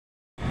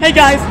Hey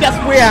guys, guess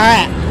where we're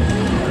at?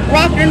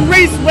 Rockin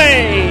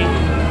Raceway!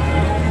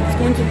 It's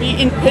going to be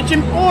in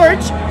Pigeon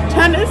Forge,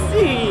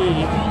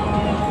 Tennessee.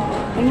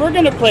 And we're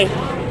gonna play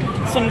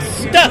some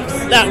stuffs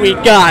that we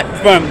got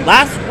from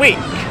last week.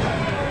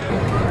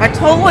 I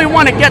totally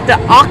want to get the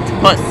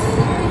octopus.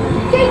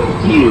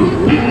 Thank you.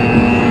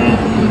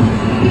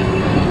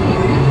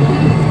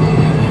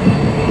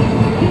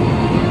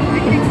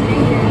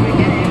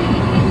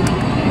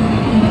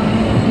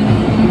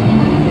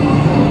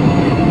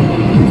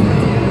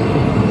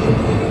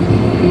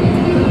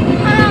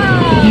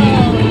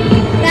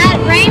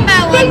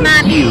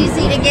 Might be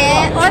easy to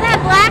get, or that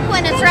black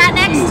one is right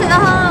next to the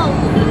hole,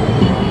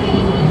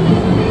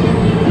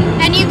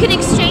 and you can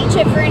exchange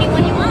it for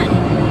anyone you want.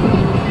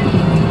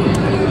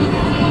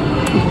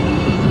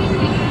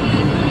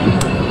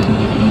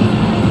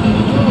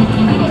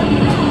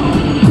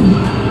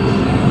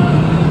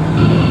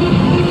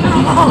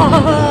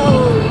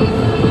 Oh.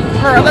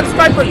 Alright, let's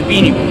try putting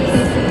beanie boots.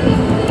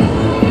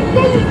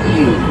 Thank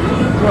you.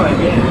 Go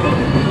ahead.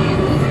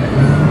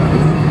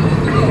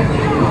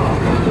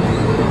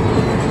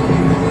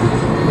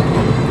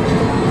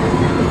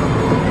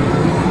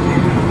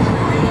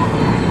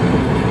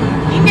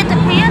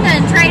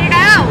 Trade it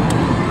out.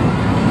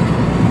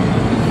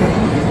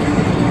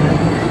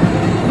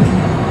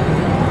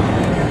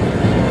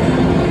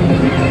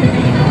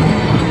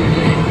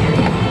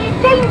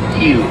 Thank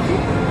you.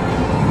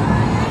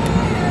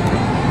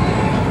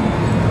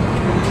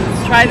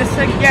 Let's try this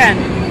again.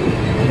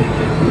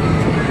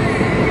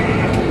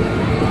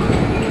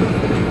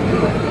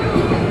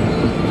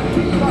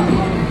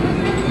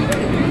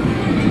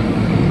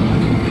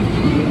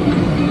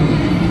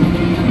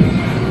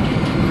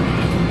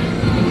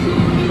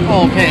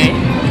 Okay.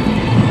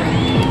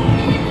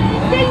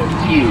 Thank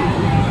you.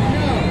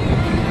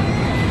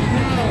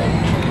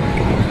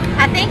 I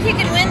think you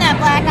can win that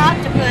black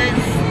octopus.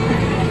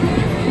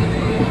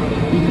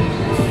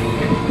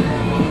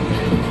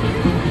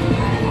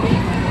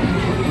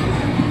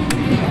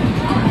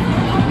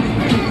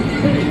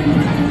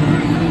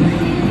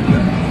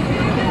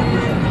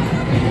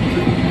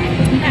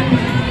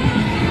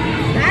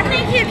 I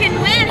think you can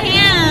win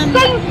him.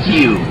 Thank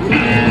you.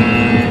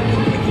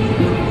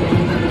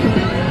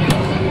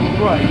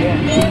 Right, yeah.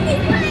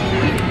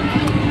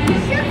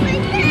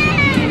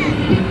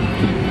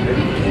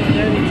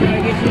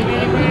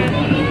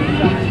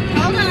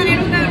 Hold on,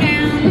 it'll go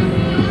down.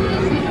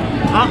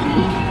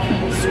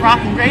 It's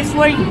Rockin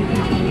Raceway. 3, 2,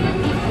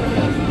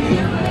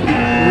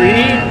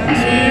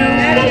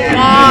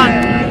 1.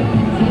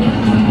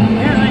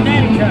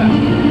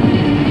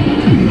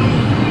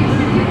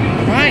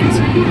 Right.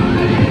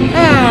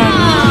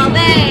 Oh,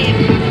 babe.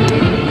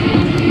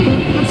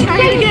 Let's try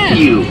it again. Thank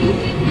you.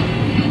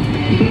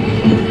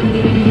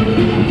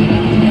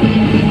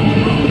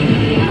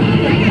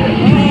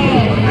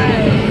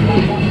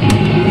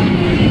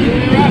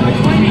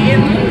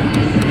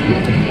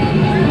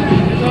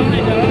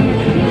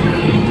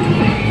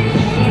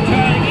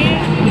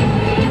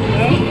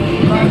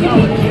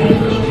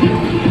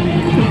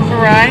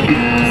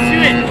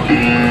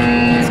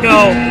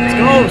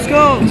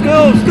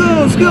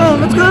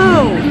 Let's go!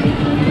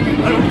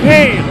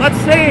 Okay, let's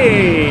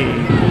see!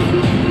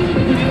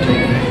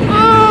 Oh!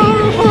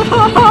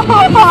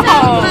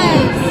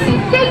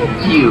 Thank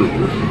you!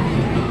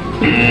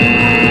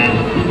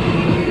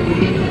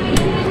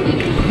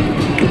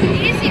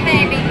 Easy,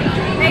 baby.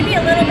 Maybe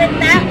a little bit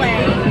that way.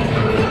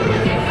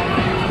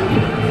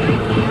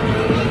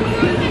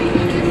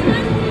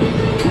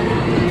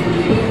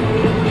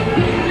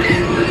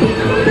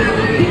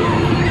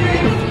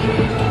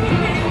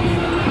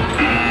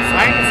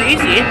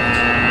 Easy,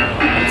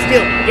 but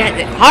still get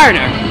it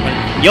harder with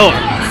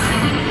yours.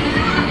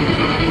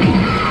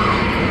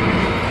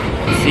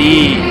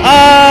 See,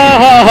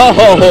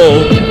 oh!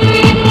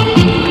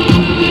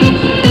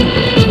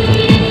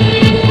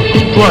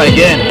 Try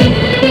again.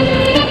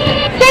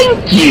 Thank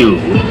you.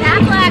 That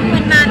black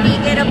one might be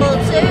gettable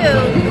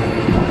too.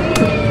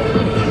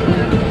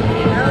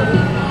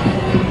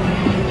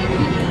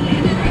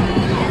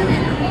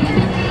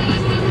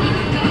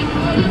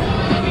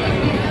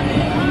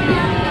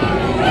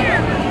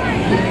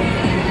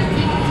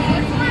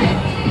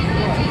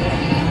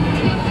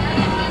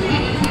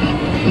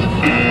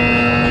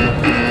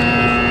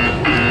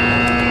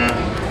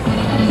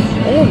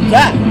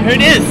 Yeah, here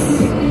it is.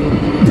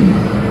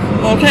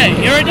 Okay,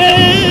 here it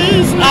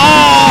is.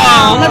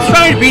 Oh, let's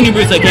try the beanie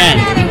boots again.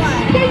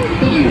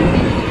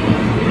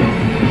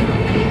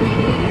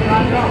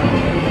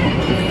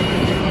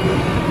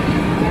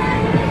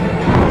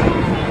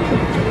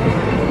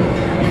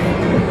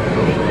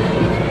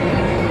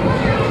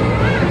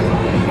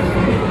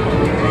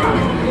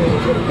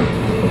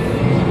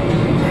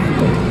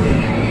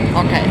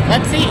 Okay,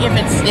 let's see if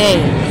it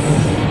stays.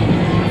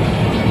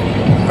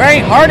 Very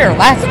harder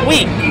last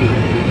week.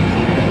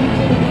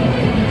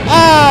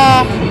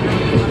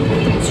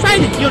 Let's try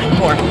the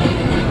unicorn.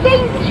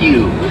 Thank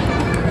you.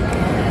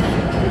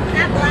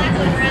 That black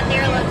one right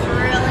there looks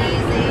real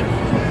easy.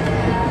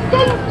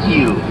 Thank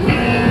you.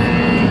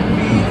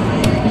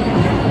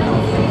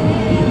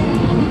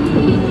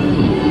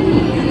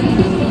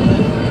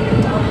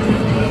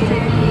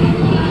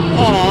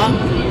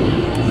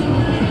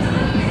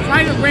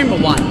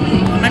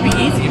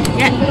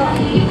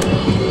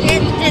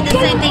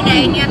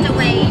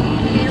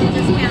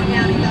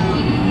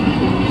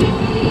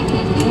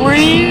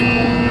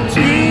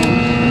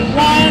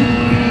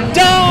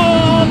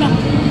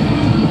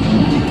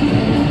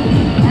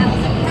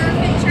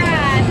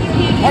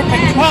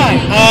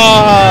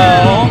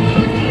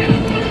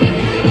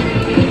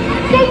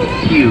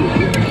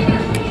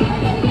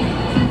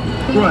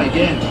 Try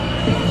again.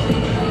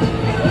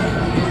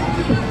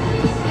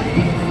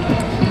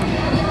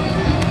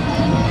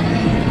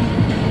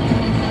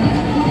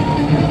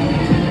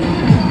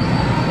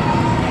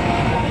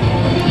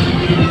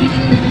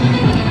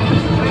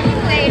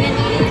 Wait, and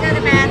you need to go to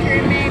the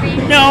bathroom, maybe?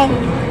 No.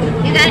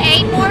 You got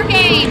 8 more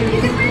games.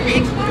 You can win the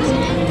Xbox and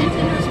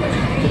Nintendo Switch.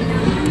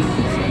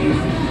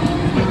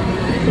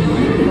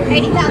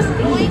 80,000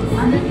 points.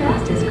 On the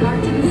fastest car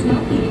to the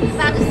smoking.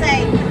 About to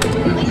say, we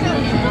go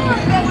to the store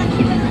and go and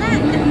keep it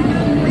back.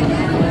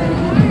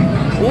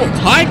 Oh,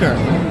 tiger.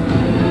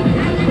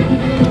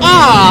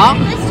 Ah.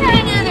 Let's try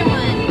another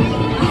one.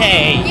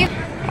 Hey.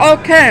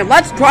 Okay,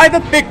 let's drive a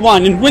big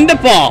one and win the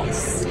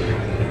balls.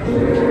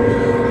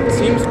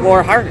 Seems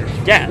more harder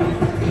to get. I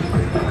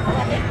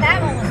think that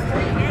one was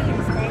 3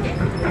 games, baby.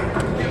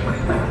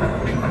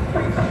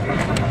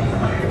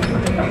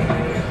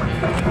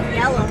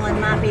 Yellow one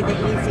might be the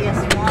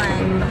easiest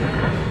one.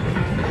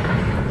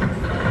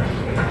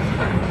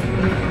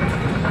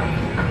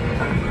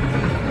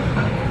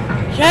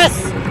 Yes.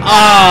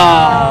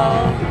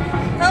 Ah.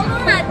 Hold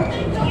on.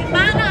 You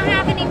might not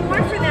have any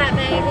more for that,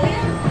 baby.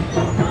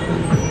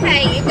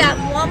 Okay, you've got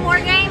one more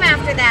game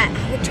after that.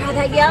 I would try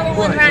that yellow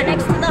one right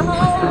next to the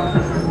hole.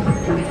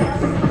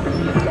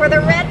 Or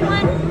the red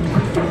one.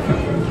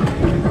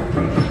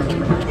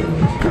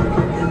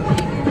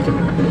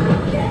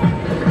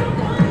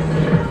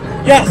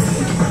 Yes.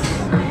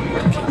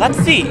 Let's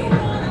see.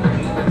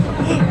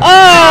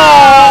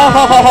 Oh.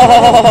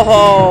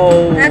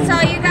 That's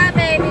all you got,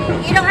 baby.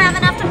 You don't have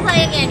enough to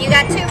play again. You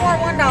got 2 more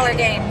 $1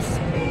 games.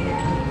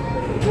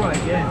 Try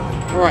again.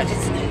 Alright,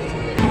 let's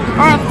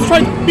try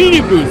the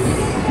Beanie Boost.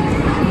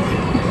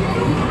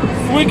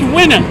 So we can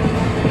win it.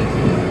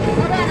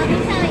 Hold on, let me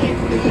tell you.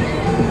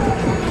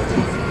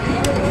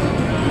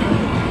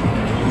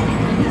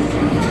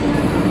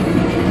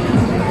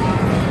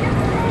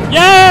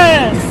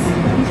 Yes!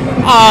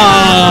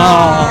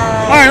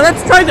 Ah. Alright,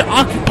 let's try the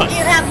octopus.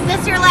 You have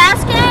this your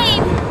last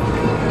game.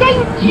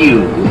 Thank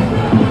you.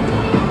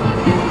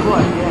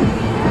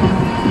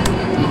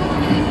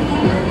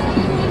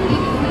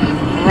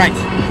 Right.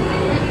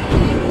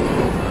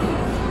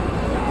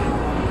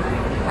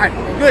 Alright,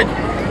 good.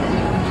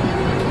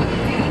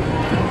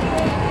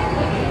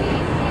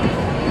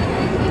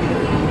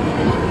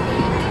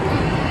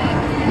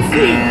 Let's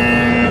see.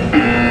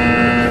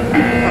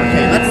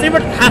 Okay, let's see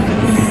what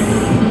happens.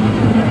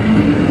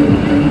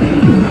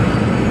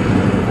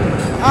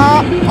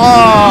 Oh.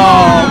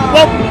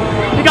 Well,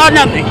 we got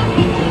nothing.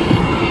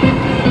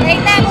 Hey,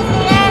 that was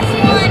the last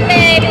one,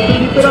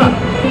 baby. Keep it up.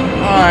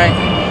 Alright.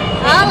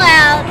 All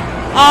out.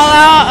 All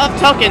out of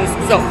tokens.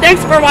 So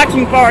thanks for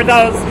watching for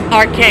those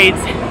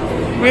arcades.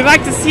 We'd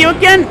like to see you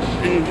again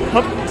and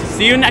hope to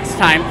see you next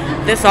time.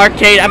 This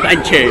arcade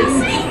adventures.